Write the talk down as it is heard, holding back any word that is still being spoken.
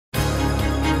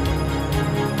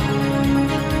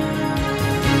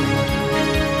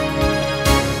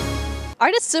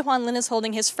Artist Tzu Huan Lin is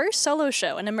holding his first solo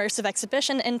show, an immersive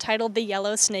exhibition entitled The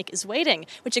Yellow Snake is Waiting,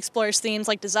 which explores themes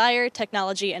like desire,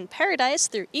 technology, and paradise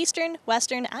through Eastern,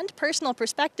 Western, and personal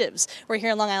perspectives. We're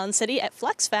here in Long Island City at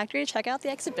Flux Factory to check out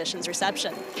the exhibition's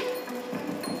reception.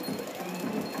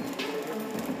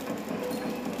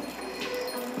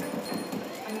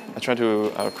 I try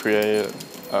to create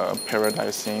a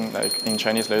paradise scene. Like in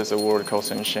Chinese, there's a word called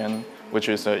Shen, which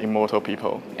is immortal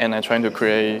people. And I'm trying to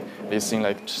create this scene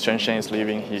like Shen is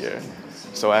living here.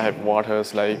 So I have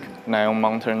waters like 9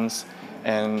 mountains,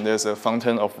 and there's a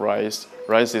fountain of rice.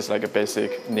 Rice is like a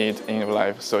basic need in your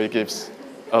life, so it gives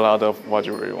a lot of what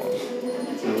you really want.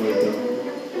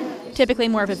 Typically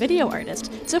more of a video artist,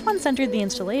 Tzu Huan centered the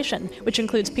installation, which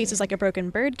includes pieces like a broken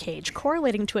bird cage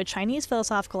correlating to a Chinese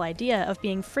philosophical idea of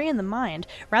being free in the mind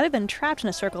rather than trapped in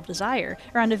a circle of desire,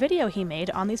 around a video he made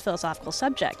on these philosophical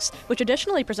subjects, which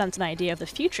additionally presents an idea of the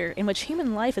future in which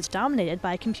human life is dominated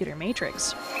by a computer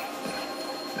matrix.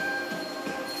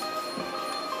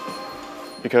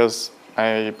 Because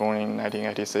I born in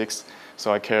 1986,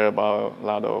 so I care about a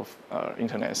lot of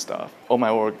internet stuff. All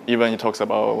my work, even it talks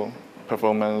about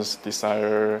performance,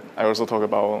 desire. I also talk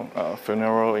about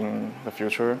funeral in the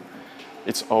future.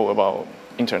 It's all about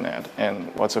internet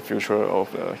and what's the future of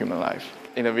the human life.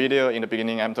 In the video, in the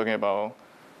beginning, I'm talking about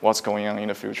what's going on in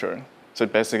the future. So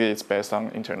basically, it's based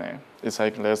on internet. It's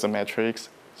like there's a matrix,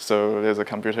 so there's a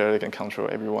computer that can control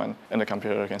everyone, and the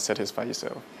computer can satisfy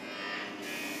itself.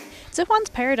 Tzu Huan's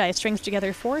Paradise strings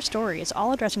together 4 stories,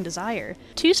 all addressing desire.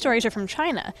 2 stories are from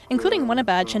China, including one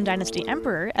about Qin Dynasty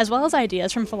emperor, as well as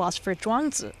ideas from philosopher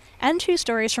Zhuangzi, and 2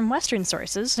 stories from Western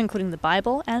sources, including the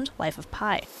Bible and Life of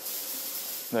Pi.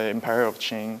 The Emperor of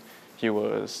Qin, he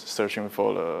was searching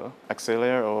for the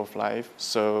accelerator of life,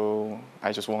 so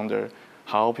I just wonder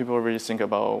how people really think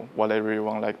about what they really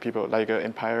want. Like people, like an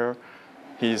empire,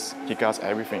 he got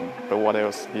everything, but what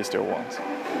else he still wants?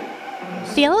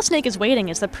 The Yellow Snake is Waiting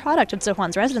is the product of Tzu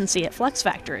Huan's residency at Flux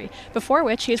Factory, before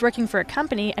which he is working for a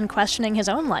company and questioning his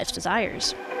own life's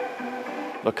desires.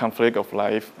 The conflict of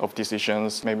life, of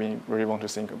decisions, made me really want to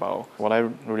think about what I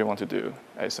really want to do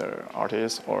as an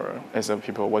artist or as a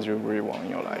people, what you really want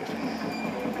in your life.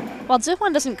 While Tzu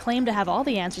Huan doesn't claim to have all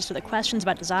the answers to the questions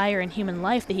about desire and human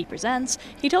life that he presents,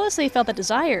 he told us that he felt that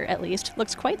desire, at least,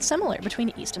 looks quite similar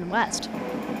between East and West.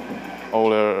 All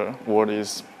the world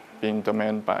is being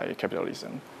dominated by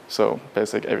capitalism. So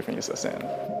basically everything is the same.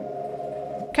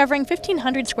 Covering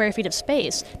 1,500 square feet of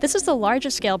space, this is the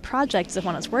largest scale project Tzu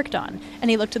Huan has worked on,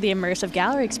 and he looked to the immersive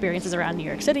gallery experiences around New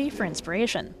York City for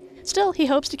inspiration. Still, he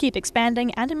hopes to keep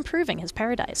expanding and improving his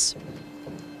paradise.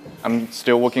 I'm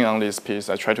still working on this piece.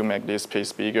 I try to make this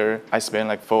piece bigger. I spent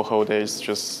like 4 whole days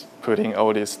just putting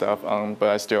all this stuff on, but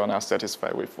I still am not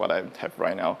satisfied with what I have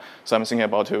right now. So I'm thinking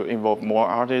about to involve more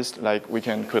artists, like we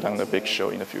can put on a big show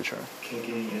in the future.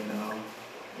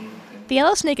 The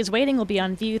Yellow Snake is Waiting will be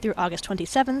on view through August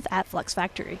 27th at Flux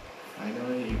Factory.